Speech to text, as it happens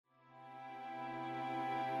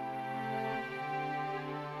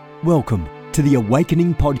Welcome to the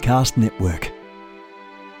Awakening Podcast Network.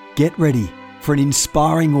 Get ready for an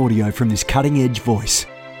inspiring audio from this cutting-edge voice.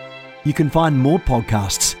 You can find more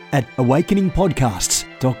podcasts at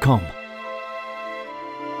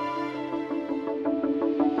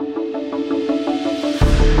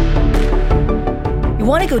awakeningpodcasts.com. You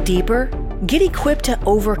want to go deeper? Get equipped to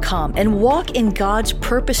overcome and walk in God's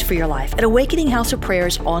purpose for your life at Awakening House of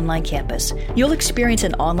Prayer's online campus. You'll experience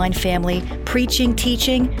an online family, preaching,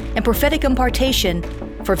 teaching, and prophetic impartation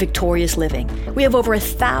for victorious living. We have over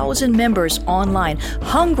 1,000 members online,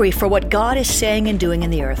 hungry for what God is saying and doing in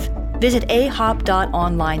the earth. Visit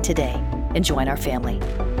ahop.online today and join our family.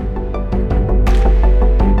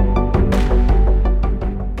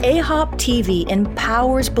 AHOP TV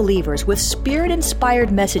empowers believers with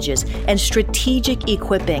Spirit-inspired messages and strategic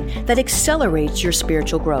equipping that accelerates your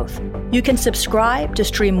spiritual growth. You can subscribe to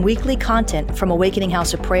stream weekly content from Awakening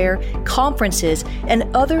House of Prayer, conferences, and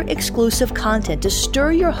other exclusive content to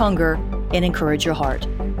stir your hunger and encourage your heart.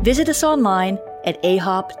 Visit us online at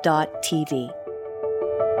ahop.tv.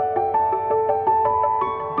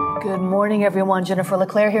 Good morning, everyone. Jennifer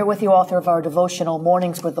LeClaire here with you, author of our devotional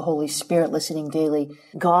Mornings with the Holy Spirit, listening daily.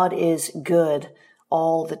 God is good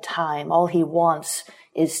all the time. All He wants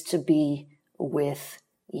is to be with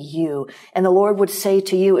you. And the Lord would say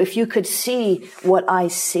to you, if you could see what I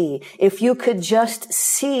see, if you could just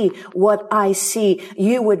see what I see,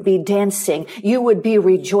 you would be dancing, you would be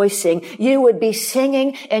rejoicing, you would be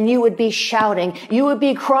singing, and you would be shouting. You would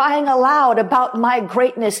be crying aloud about my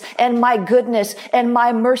greatness and my goodness and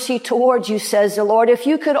my mercy towards you, says the Lord. If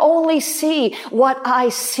you could only see what I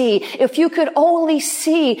see, if you could only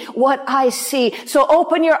see what I see. So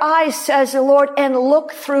open your eyes, says the Lord, and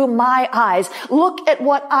look through my eyes. Look at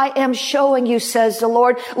what I am showing you, says the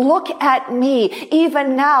Lord. Look at me.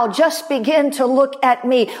 Even now, just begin to look at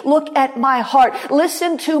me. Look at my heart.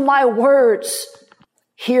 Listen to my words.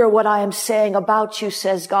 Hear what I am saying about you,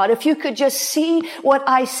 says God. If you could just see what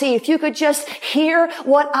I see, if you could just hear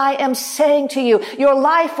what I am saying to you, your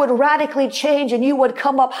life would radically change and you would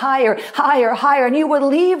come up higher, higher, higher, and you would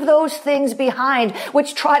leave those things behind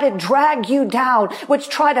which try to drag you down, which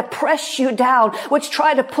try to press you down, which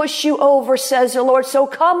try to push you over, says the Lord. So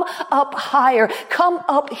come up higher, come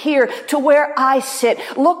up here to where I sit.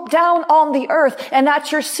 Look down on the earth and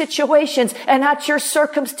at your situations and at your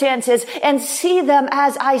circumstances and see them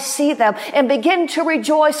as I see them, and begin to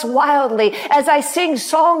rejoice wildly as I sing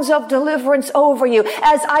songs of deliverance over you,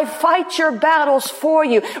 as I fight your battles for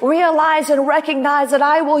you. Realize and recognize that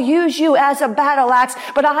I will use you as a battle axe,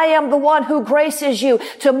 but I am the one who graces you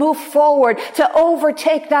to move forward, to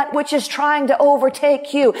overtake that which is trying to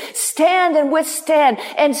overtake you. Stand and withstand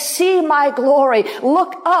and see my glory.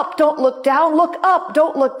 Look up, don't look down. Look up,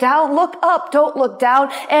 don't look down. Look up, don't look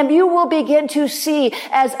down. And you will begin to see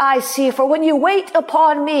as I see. For when you wait upon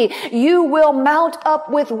me, you will mount up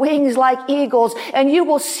with wings like eagles, and you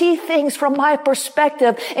will see things from my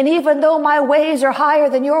perspective. And even though my ways are higher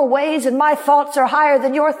than your ways and my thoughts are higher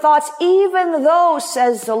than your thoughts, even though,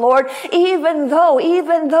 says the Lord, even though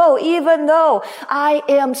I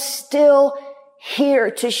am still here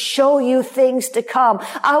to show you things to come.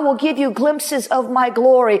 I will give you glimpses of my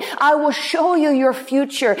glory. I will show you your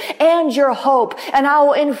future and your hope. And I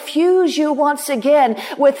will infuse you once again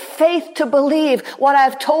with faith to believe what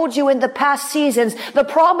I've told you in the past seasons. The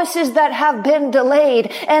promises that have been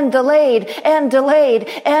delayed and delayed and delayed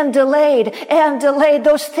and delayed and delayed.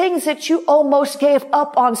 Those things that you almost gave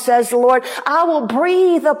up on, says the Lord. I will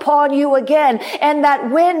breathe upon you again. And that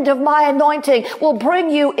wind of my anointing will bring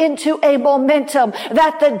you into a momentum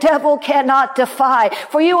that the devil cannot defy.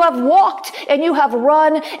 For you have walked and you have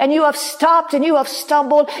run and you have stopped and you have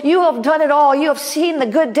stumbled. You have done it all. You have seen the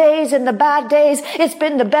good days and the bad days. It's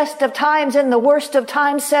been the best of times and the worst of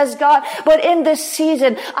times, says God. But in this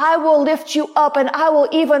season, I will lift you up and I will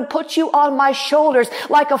even put you on my shoulders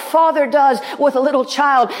like a father does with a little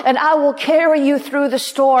child. And I will carry you through the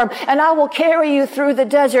storm and I will carry you through the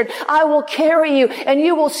desert. I will carry you and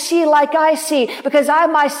you will see like I see, because I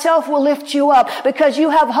myself will lift you up. Because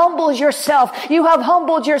you have humbled yourself. You have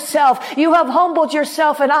humbled yourself. You have humbled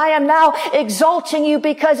yourself. And I am now exalting you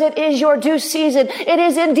because it is your due season. It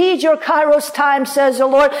is indeed your Kairos time, says the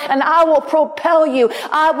Lord. And I will propel you.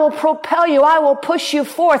 I will propel you. I will push you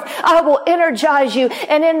forth. I will energize you.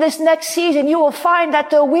 And in this next season, you will find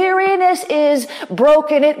that the weariness is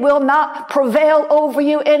broken. It will not prevail over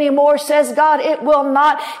you anymore, says God. It will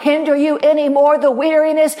not hinder you anymore. The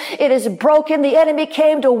weariness, it is broken. The enemy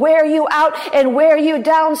came to wear you out and wear you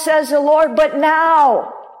down, says the Lord. But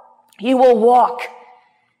now you will walk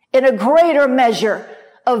in a greater measure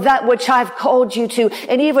of that which I've called you to.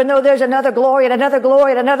 And even though there's another glory and another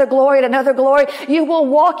glory and another glory and another glory, you will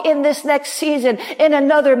walk in this next season in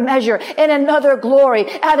another measure, in another glory,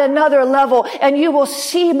 at another level, and you will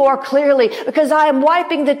see more clearly, because I am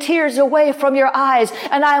wiping the tears away from your eyes,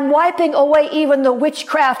 and I am wiping away even the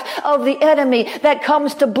witchcraft of the enemy that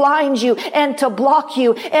comes to blind you and to block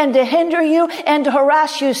you and to hinder you and to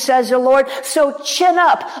harass you, says the Lord. So chin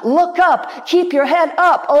up, look up, keep your head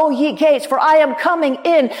up, O ye gates, for I am coming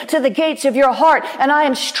in to the gates of your heart, and I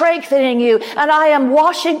am strengthening you, and I am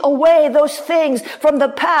washing away those things from the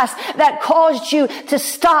past that caused you to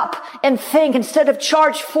stop and think instead of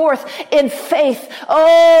charge forth in faith.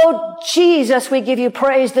 Oh, Jesus, we give you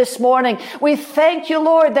praise this morning. We thank you,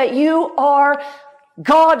 Lord, that you are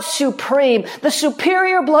God supreme. The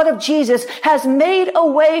superior blood of Jesus has made a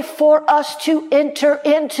way for us to enter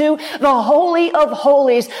into the Holy of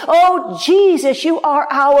Holies. Oh, Jesus, you are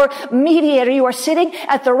our mediator. You are sitting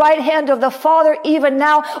at the right hand of the Father even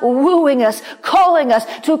now, wooing us, calling us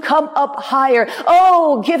to come up higher.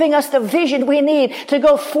 Oh, giving us the vision we need to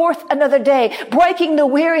go forth another day, breaking the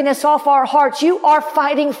weariness off our hearts. You are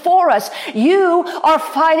fighting for us. You are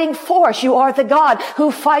fighting for us. You are the God who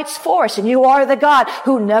fights for us, and you are the God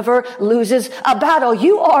who never loses a battle.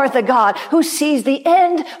 You are the God who sees the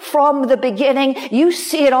end from the beginning. You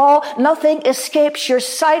see it all. Nothing escapes your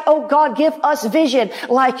sight. Oh God, give us vision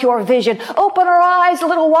like your vision. Open our eyes a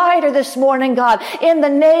little wider this morning, God, in the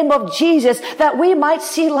name of Jesus, that we might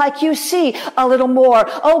see like you see a little more.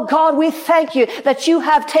 Oh God, we thank you that you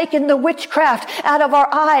have taken the witchcraft out of our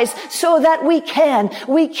eyes so that we can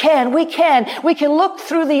look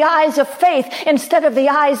through the eyes of faith instead of the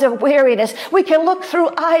eyes of weariness. We can look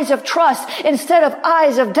through eyes of trust instead of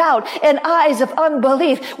eyes of doubt and eyes of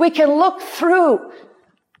unbelief. We can look through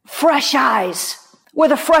fresh eyes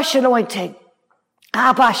with a fresh anointing.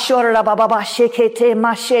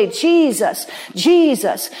 Jesus,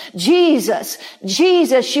 Jesus, Jesus,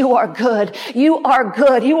 Jesus, you are good. You are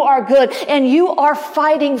good. You are good. And you are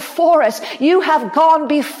fighting for us. You have gone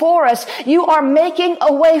before us. You are making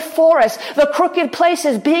a way for us. The crooked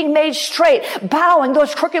places being made straight, bowing,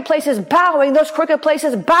 those crooked places bowing, those crooked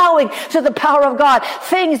places bowing to the power of God.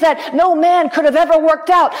 Things that no man could have ever worked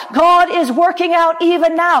out. God is working out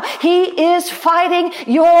even now. He is fighting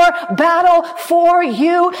your battle for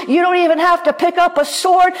you. You don't even have to pick up a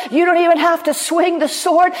sword. You don't even have to swing the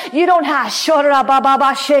sword. You don't have.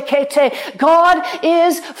 God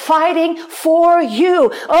is fighting for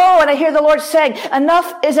you. Oh, and I hear the Lord saying,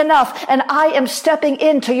 enough is enough. And I am stepping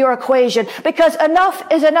into your equation, because enough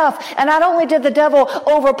is enough. And not only did the devil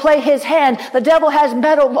overplay his hand, the devil has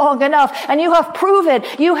meddled long enough. And you have proven,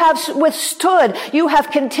 you have withstood, you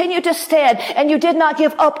have continued to stand, and you did not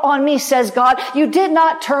give up on me, says God. You did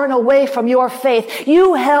not turn away from your faith.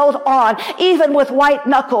 You held on, even with white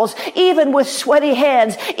knuckles, even with sweaty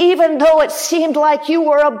hands, even though it seemed like you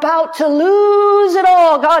were about to lose it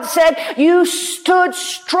all. God said you stood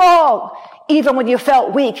strong. Even when you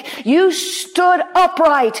felt weak, you stood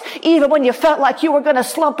upright. Even when you felt like you were going to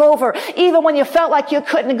slump over, even when you felt like you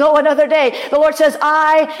couldn't go another day, the Lord says,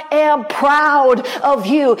 I am proud of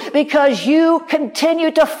you, because you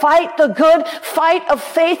continue to fight the good fight of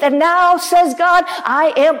faith. And now, says God,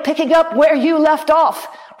 I am picking up where you left off.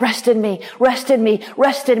 Rest in me, rest in me,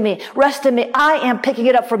 rest in me, rest in me. I am picking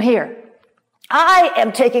it up from here. I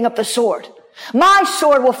am taking up the sword. My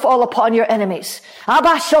sword will fall upon your enemies.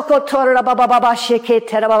 Those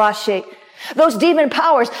demon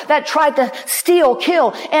powers that tried to steal,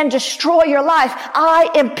 kill, and destroy your life, I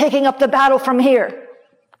am picking up the battle from here.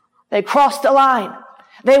 They crossed the line.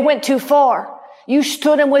 They went too far. You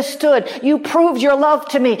stood and withstood. You proved your love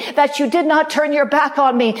to me, that you did not turn your back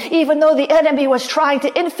on me, even though the enemy was trying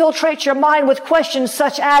to infiltrate your mind with questions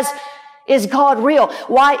such as, is God real?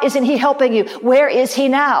 Why isn't he helping you? Where is he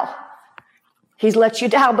now? He's let you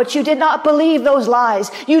down, but you did not believe those lies.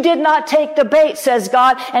 You did not take the bait, says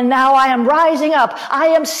God, and now I am rising up. I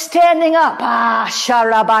am standing up.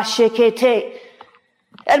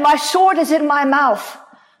 And my sword is in my mouth.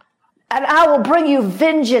 And I will bring you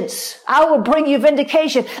vengeance. I will bring you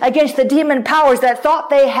vindication against the demon powers that thought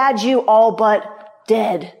they had you all but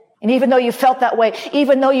dead. And even though you felt that way,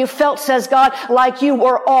 even though you felt, says God, like you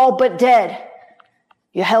were all but dead,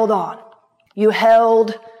 you held on. You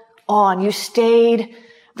held on. You stayed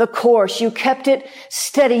the course. You kept it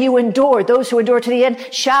steady. You endured. Those who endure to the end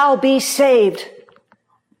shall be saved.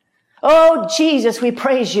 Oh, Jesus, we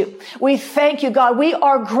praise you. We thank you, God. We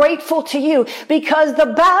are grateful to you, because the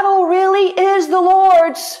battle really is the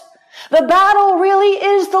Lord's. The battle really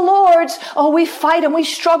is the Lord's. Oh, we fight and we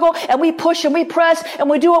struggle and we push and we press and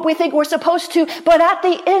we do what we think we're supposed to. But at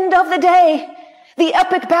the end of the day, The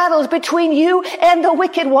epic battles between you and the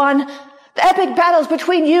wicked one. The epic battles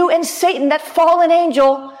between you and Satan, that fallen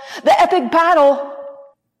angel. The epic battle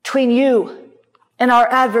between you and our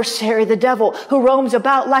adversary, the devil, who roams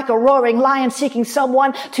about like a roaring lion seeking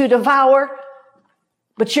someone to devour.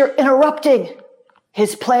 But you're interrupting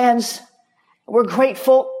his plans. We're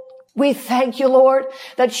grateful. We thank you, Lord,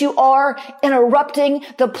 that you are interrupting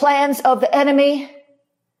the plans of the enemy.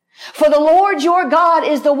 For the Lord your God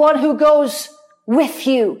is the one who goes with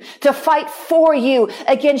you to fight for you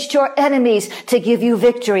against your enemies to give you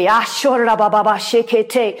victory. Oh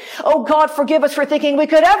God, forgive us for thinking we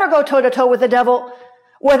could ever go toe to toe with the devil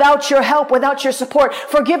without your help, without your support.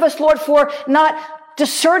 Forgive us, Lord, for not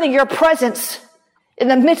discerning your presence in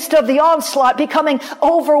the midst of the onslaught, becoming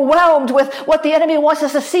overwhelmed with what the enemy wants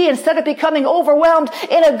us to see instead of becoming overwhelmed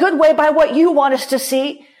in a good way by what you want us to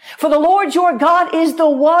see. For the Lord your God is the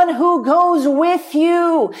one who goes with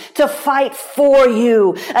you to fight for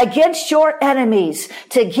you against your enemies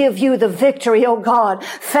to give you the victory, oh God.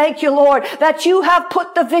 Thank you, Lord, that you have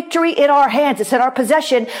put the victory in our hands. It's in our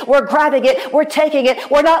possession. We're grabbing it. We're taking it.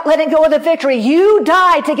 We're not letting go of the victory. You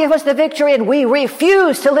died to give us the victory, and we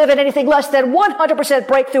refuse to live in anything less than 100%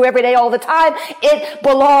 breakthrough every day, all the time. It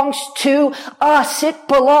belongs to us. It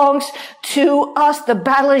belongs to us. The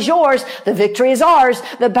battle is yours. The victory is ours.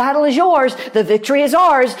 The battle is yours. The victory is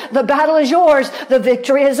ours. The battle is yours. The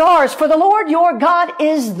victory is ours. For the Lord your God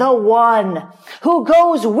is the one who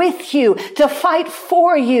goes with you to fight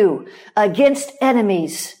for you against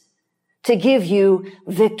enemies to give you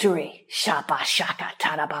victory. Shapa shaka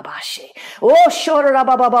tarababashi. Oh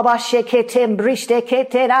shorabababashe ketembriste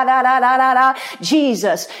keterarararara.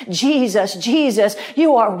 Jesus, Jesus, Jesus,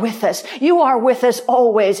 you are with us. You are with us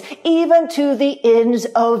always, even to the ends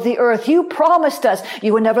of the earth. You promised us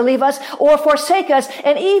you would never leave us or forsake us.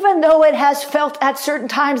 And even though it has felt at certain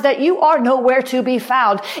times that you are nowhere to be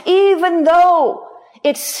found, even though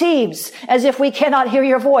it seems as if we cannot hear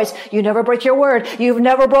your voice, you never break your word. You've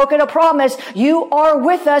never broken a promise. You are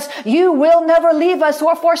with us. You will never leave us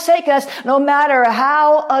or forsake us. No matter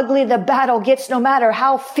how ugly the battle gets, no matter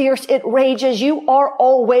how fierce it rages, you are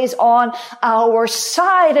always on our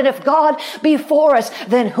side. And if God be for us,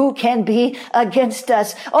 then who can be against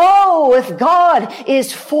us? Oh, if God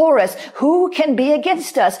is for us, who can be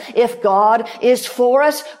against us? If God is for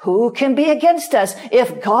us, who can be against us?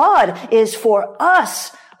 If God is for us,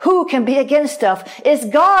 who can be against us? If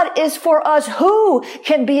God is for us, who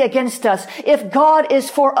can be against us? If God is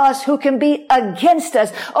for us, who can be against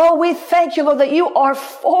us? Oh, we thank you, Lord, that you are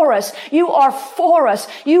for us. You are for us.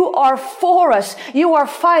 You are for us. You are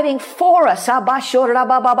fighting for us. And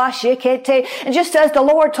just as the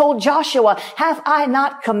Lord told Joshua, have I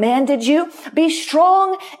not commanded you? Be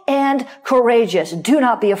strong and courageous. Do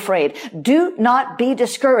not be afraid. Do not be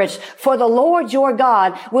discouraged. For the Lord your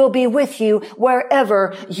God will be with you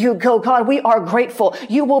wherever you go. God, we are grateful.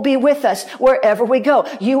 You will be with us wherever we go.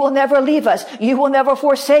 You will never leave us. You will never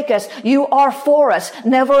forsake us. You are for us,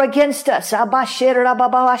 never against us.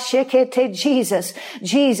 Jesus,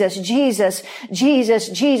 Jesus, Jesus, Jesus,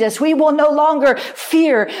 Jesus. We will no longer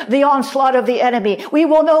fear the onslaught of the enemy. We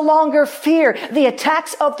will no longer fear the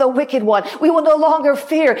attacks of the wicked one. We will no longer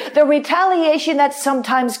fear the retaliation that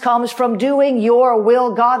sometimes comes from doing your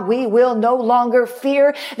will. God, we will no longer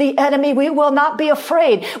fear the enemy. We will not be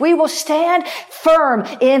afraid. We will stand firm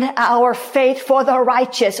in our faith, for the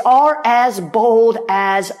righteous are as bold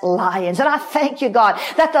as lions. And I thank you, God,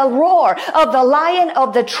 that the roar of the Lion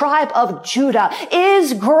of the tribe of Judah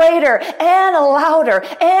is greater and louder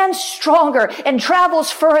and stronger and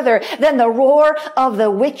travels further than the roar of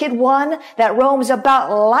the wicked one that roams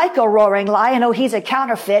about like a roaring lion. Oh, he's a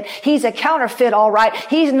counterfeit. He's a counterfeit, all right.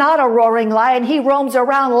 He's not a roaring lion. He roams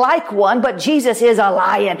around like one, but Jesus is a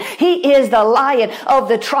lion. He is the Lion of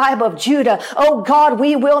the tribe of Judah. Oh God,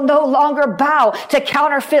 we will no longer bow to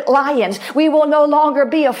counterfeit lions. We will no longer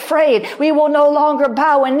be afraid. We will no longer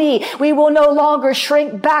bow a knee. We will no longer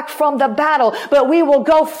shrink back from the battle, but we will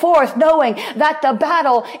go forth knowing that the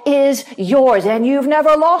battle is yours. And you've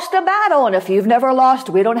never lost a battle. And if you've never lost,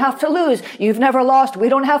 we don't have to lose. You've never lost, we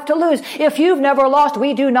don't have to lose. If you've never lost,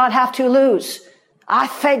 we do not have to lose. I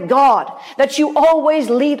thank God that you always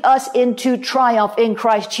lead us into triumph in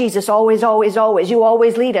Christ Jesus. Always, always, always. You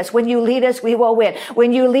always lead us. When you lead us, we will win.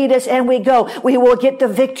 When you lead us and we go, we will get the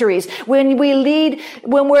victories. When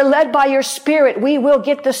we're led by your Spirit, we will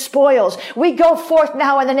get the spoils. We go forth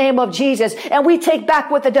now in the name of Jesus, and we take back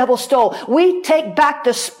what the devil stole. We take back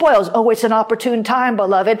the spoils. Oh, it's an opportune time,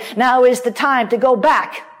 beloved. Now is the time to go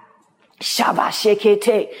back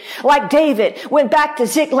Like David went back to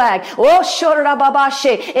Ziklag,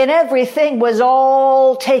 and everything was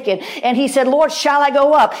all taken. And he said, Lord, shall I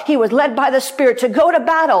go up? He was led by the Spirit to go to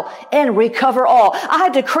battle and recover all. I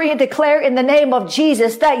decree and declare in the name of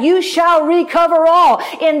Jesus that you shall recover all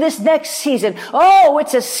in this next season. Oh,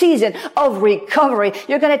 it's a season of recovery.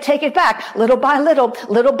 You're going to take it back little by little,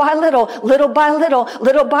 little by little, little by little,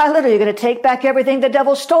 little by little. You're going to take back everything the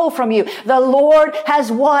devil stole from you. The Lord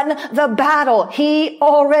has won the battle. He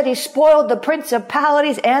already spoiled the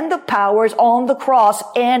principalities and the powers on the cross,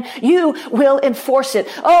 and you will enforce it.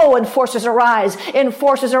 Oh, enforcers arise.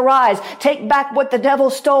 Enforcers arise. Take back what the devil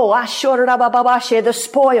stole. The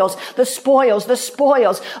spoils, the spoils, the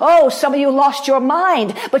spoils. Oh, some of you lost your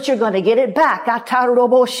mind, but you're going to get it back.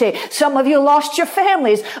 Some of you lost your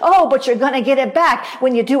families. Oh, but you're going to get it back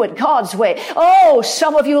when you do it God's way. Oh,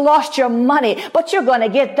 some of you lost your money, but you're going to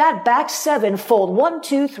get that back sevenfold. 1,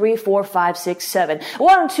 2, 3, 4, 5, 6, 7.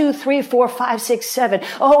 1, 2, 3, 4, 5, 6, 7.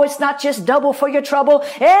 Oh, it's not just double for your trouble,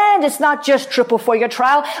 and it's not just triple for your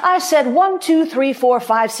trial. I said 1, 2, 3, 4,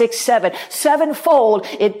 5, 6, 7. Sevenfold,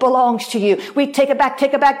 it belongs to you. We take it back,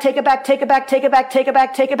 take it back, take it back, take it back, take it back, take it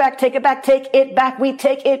back, take it back, take it back, take it back. We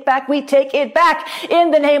take it back, we take it back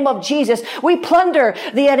in the name of Jesus. We plunder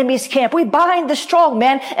the enemy's camp. We bind the strong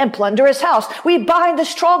man and plunder his house. We bind the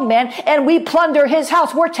strong man and we plunder his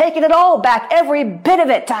house. We're taking it all back, every bit of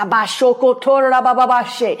it.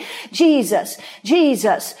 Jesus,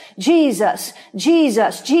 Jesus, Jesus,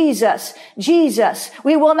 Jesus, Jesus, Jesus.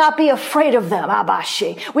 We will not be afraid of them.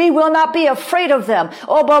 We will not be afraid of them.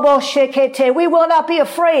 We will not be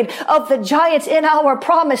afraid of the giants in our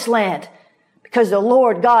promised land, because the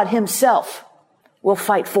Lord God himself will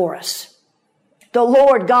fight for us. The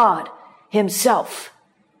Lord God himself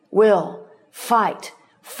will fight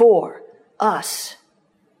for us.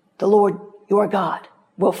 The Lord your God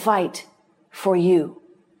will fight for you.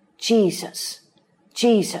 Jesus,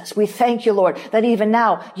 Jesus, we thank you, Lord, that even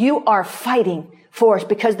now you are fighting for us,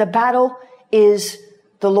 because the battle is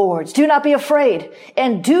the Lord's. Do not be afraid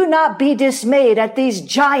and do not be dismayed at these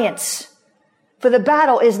giants, for the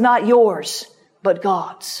battle is not yours, but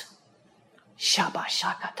God's.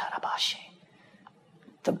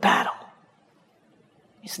 The battle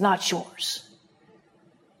is not yours,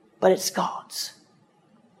 but it's God's.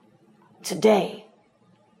 Today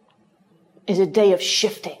is a day of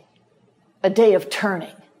shifting, a day of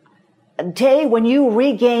turning, a day when you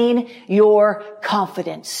regain your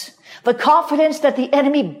confidence. The confidence that the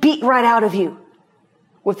enemy beat right out of you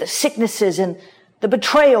with the sicknesses and the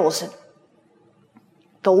betrayals and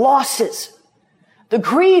the losses, the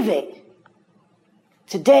grieving.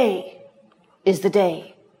 Today is the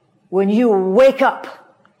day when you wake up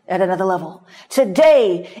at another level.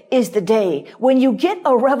 Today is the day when you get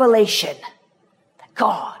a revelation that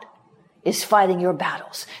God is fighting your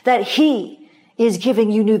battles, that he is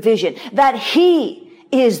giving you new vision, that he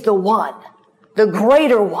is the one, the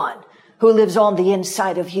greater one who lives on the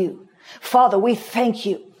inside of you. Father, we thank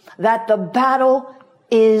you that the battle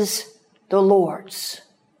is the Lord's.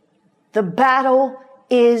 The battle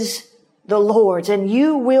is the Lord's, and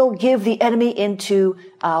you will give the enemy into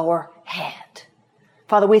our hand.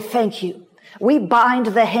 Father, we thank you. We bind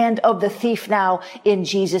the hand of the thief now in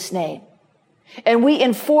Jesus' name. And we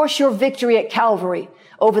enforce your victory at Calvary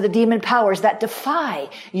over the demon powers that defy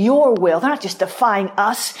your will. They're not just defying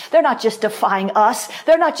us. They're not just defying us.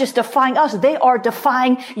 They're not just defying us. They are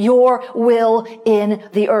defying your will in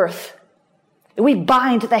the earth. We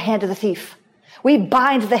bind the hand of the thief. We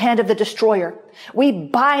bind the hand of the destroyer. We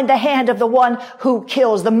bind the hand of the one who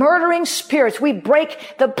kills, the murdering spirits. We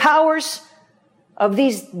break the powers of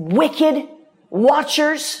these wicked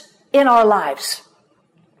watchers in our lives.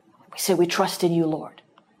 We say we trust in you, Lord.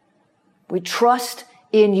 We trust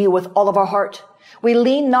in you with all of our heart. We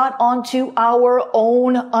lean not onto our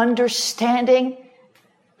own understanding,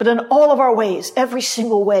 but in all of our ways, every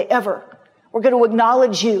single way ever, we're going to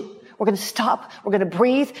acknowledge you. We're going to stop. We're going to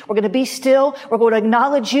breathe. We're going to be still. We're going to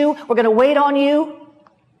acknowledge you. We're going to wait on you.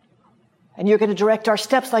 And you're going to direct our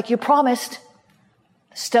steps like you promised.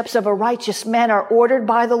 The steps of a righteous man are ordered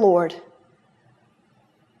by the Lord.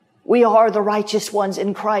 We are the righteous ones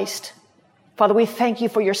in Christ. Father, we thank you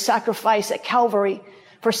for your sacrifice at Calvary,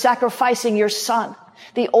 for sacrificing your Son,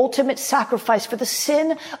 the ultimate sacrifice for the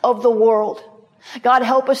sin of the world. God,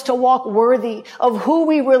 help us to walk worthy of who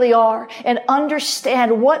we really are and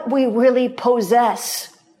understand what we really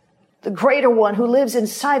possess. The greater one who lives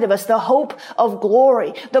inside of us, the hope of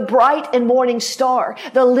glory, the bright and morning star,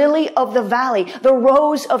 the lily of the valley, the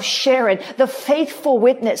rose of Sharon, the faithful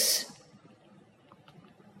witness.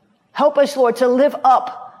 Help us, Lord, to live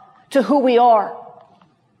up to who we are.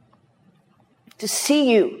 to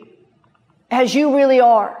see you as you really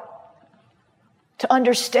are, to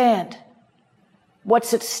understand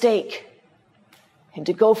what's at stake, and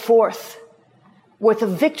to go forth with a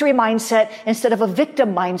victory mindset instead of a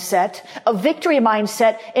victim mindset, a victory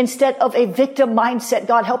mindset instead of a victim mindset.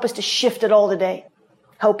 God, help us to shift it all today.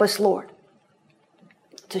 Help us, Lord,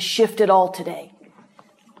 to shift it all today.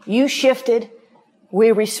 You shifted,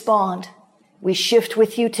 we respond. We shift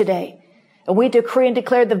with you today. And we decree and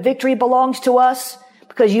declare the victory belongs to us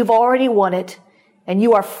because you've already won it. And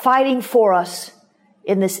you are fighting for us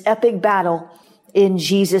in this epic battle in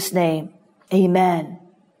Jesus' name. Amen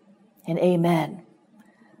and amen.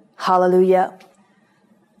 Hallelujah.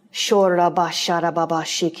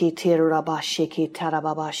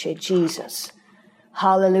 Jesus.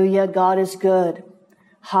 Hallelujah. God is good.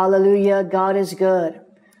 Hallelujah. God is good.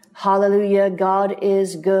 Hallelujah. God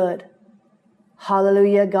is good.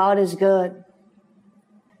 Hallelujah. God is good.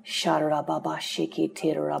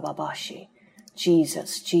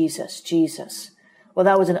 Jesus, Jesus, Jesus. Well,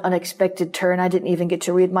 that was an unexpected turn. I didn't even get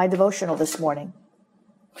to read my devotional this morning.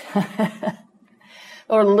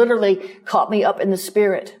 Lord literally caught me up in the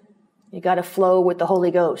Spirit. You got to flow with the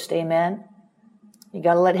Holy Ghost. Amen. You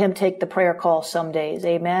got to let him take the prayer call some days.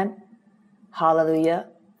 Amen. Hallelujah.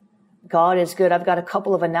 God is good. I've got a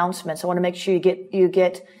couple of announcements. I want to make sure you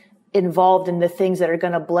get involved in the things that are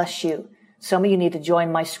going to bless you. Some of you need to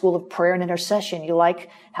join my School of Prayer and Intercession. You like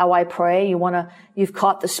how I pray. You've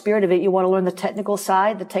caught the spirit of it. You want to learn the technical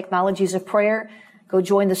side, the technologies of prayer. Go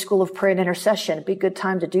join the School of Prayer and Intercession. It'd be a good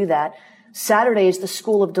time to do that. Saturday is the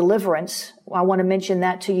School of Deliverance. I want to mention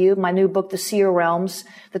that to you. My new book, The Seer Realms,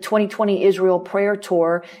 the 2020 Israel Prayer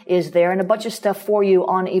Tour is there, and a bunch of stuff for you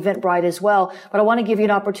on Eventbrite as well. But I want to give you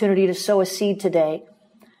an opportunity to sow a seed today.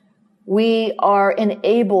 We are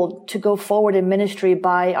enabled to go forward in ministry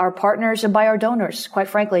by our partners and by our donors. Quite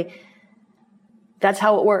frankly, that's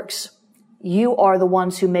how it works. You are the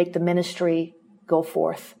ones who make the ministry go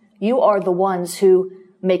forth. You are the ones who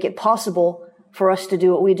make it possible for us to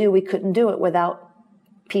do what we do. We couldn't do it without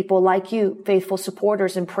people like you, faithful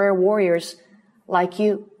supporters and prayer warriors like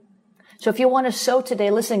you. So if you want to sow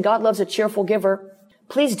today, listen, God loves a cheerful giver.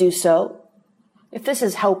 Please do so. If this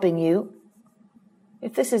is helping you,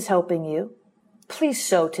 please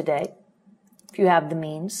sow today if you have the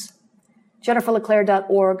means.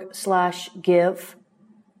 JenniferLeClaire.org/give.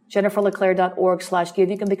 JenniferLeClaire.org/give.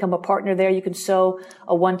 You can become a partner there. You can sow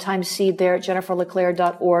a one-time seed there at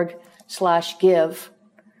JenniferLeClaire.org/give.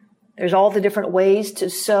 There's all the different ways to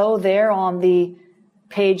sow there on the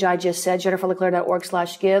page I just said,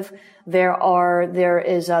 JenniferLeClaire.org/give. There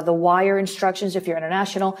is the wire instructions if you're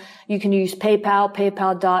international. You can use PayPal,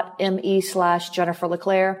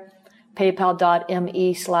 paypal.me/JenniferLeClaire,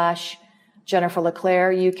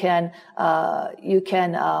 paypal.me/JenniferLeClaire.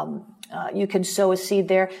 You can sow a seed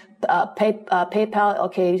there. PayPal,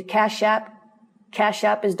 okay, Cash App. Cash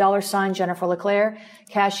App is $Jennifer LeClaire.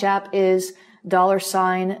 Cash App is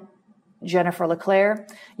 $Jennifer LeClaire.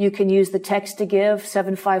 You can use the text to give,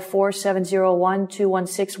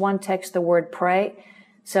 754-701-2161. Text the word pray.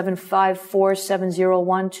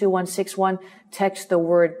 754-701-2161. Text the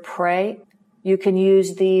word pray. You can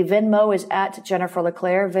use the Venmo is at Jennifer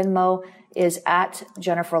LeClaire. Venmo is at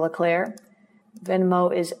Jennifer LeClaire.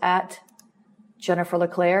 Venmo is at Jennifer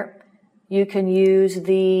LeClaire. You can use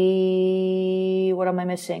the, what am I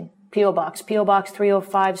missing? P.O. Box. P.O. Box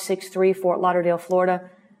 30563, Fort Lauderdale, Florida,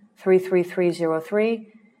 33303.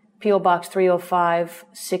 P.O. Box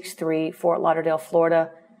 30563, Fort Lauderdale,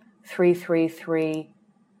 Florida,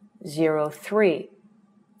 33303.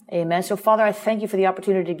 Amen. So, Father, I thank you for the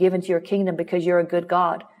opportunity to give into your kingdom because you're a good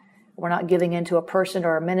God. We're not giving into a person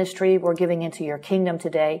or a ministry. We're giving into your kingdom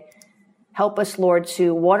today. Help us, Lord,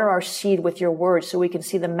 to water our seed with your word so we can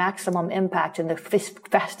see the maximum impact in the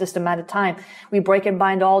fastest amount of time. We break and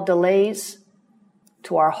bind all delays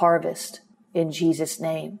to our harvest in Jesus'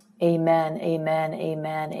 name. Amen, amen,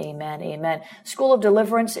 amen, amen, amen. School of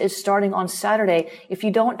Deliverance is starting on Saturday. If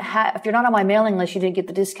you're not on my mailing list, you didn't get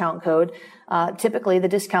the discount code. Typically, the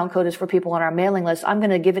discount code is for people on our mailing list. I'm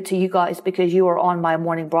going to give it to you guys because you are on my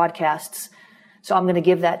morning broadcasts. So I'm going to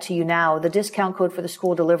give that to you now. The discount code for the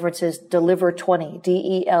School of Deliverance is DELIVER20,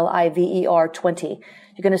 DELIVER 20.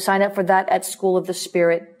 You're going to sign up for that at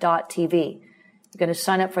schoolofthespirit.tv. You're going to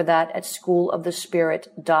sign up for that at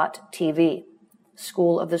schoolofthespirit.tv.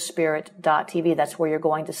 Schoolofthespirit.tv. That's where you're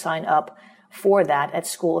going to sign up for that at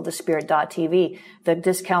schoolofthespirit.tv. The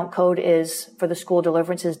discount code is for the School of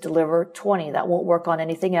Deliverance is DELIVER20. That won't work on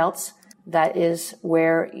anything else. That is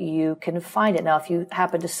where you can find it. Now, if you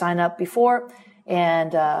happen to sign up before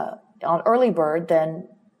and on early bird, then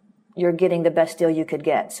you're getting the best deal you could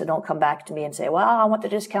get. So don't come back to me and say, well, I want the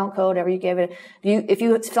discount code, ever you gave it. If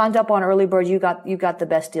you signed up on Early Bird, you got the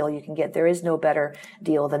best deal you can get. There is no better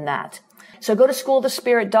deal than that. So go to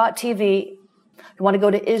schoolofthespirit.tv. If you want to go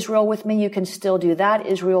to Israel with me, you can still do that.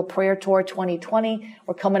 Israel Prayer Tour 2020.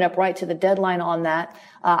 We're coming up right to the deadline on that.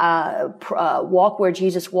 Walk where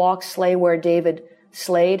Jesus walked, slay where David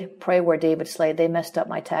slayed, pray where David slayed. They messed up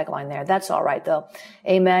my tagline there. That's all right, though.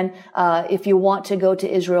 Amen. If you want to go to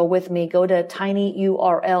Israel with me, go to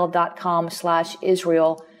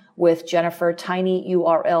tinyurl.com/Israel with Jennifer,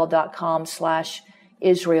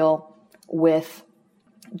 tinyurl.com/Israel with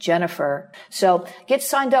Jennifer. So get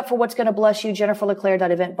signed up for what's going to bless you,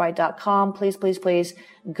 jenniferleclaire.eventbrite.com. Please, please, please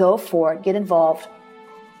go for it. Get involved.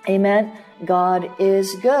 Amen. God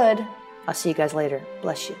is good. I'll see you guys later.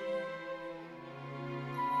 Bless you.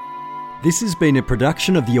 This has been a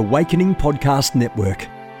production of the Awakening Podcast Network.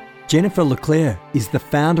 Jennifer LeClaire is the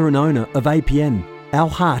founder and owner of APN. Our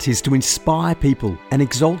heart is to inspire people and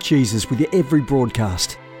exalt Jesus with every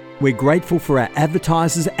broadcast. We're grateful for our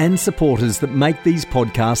advertisers and supporters that make these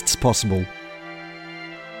podcasts possible.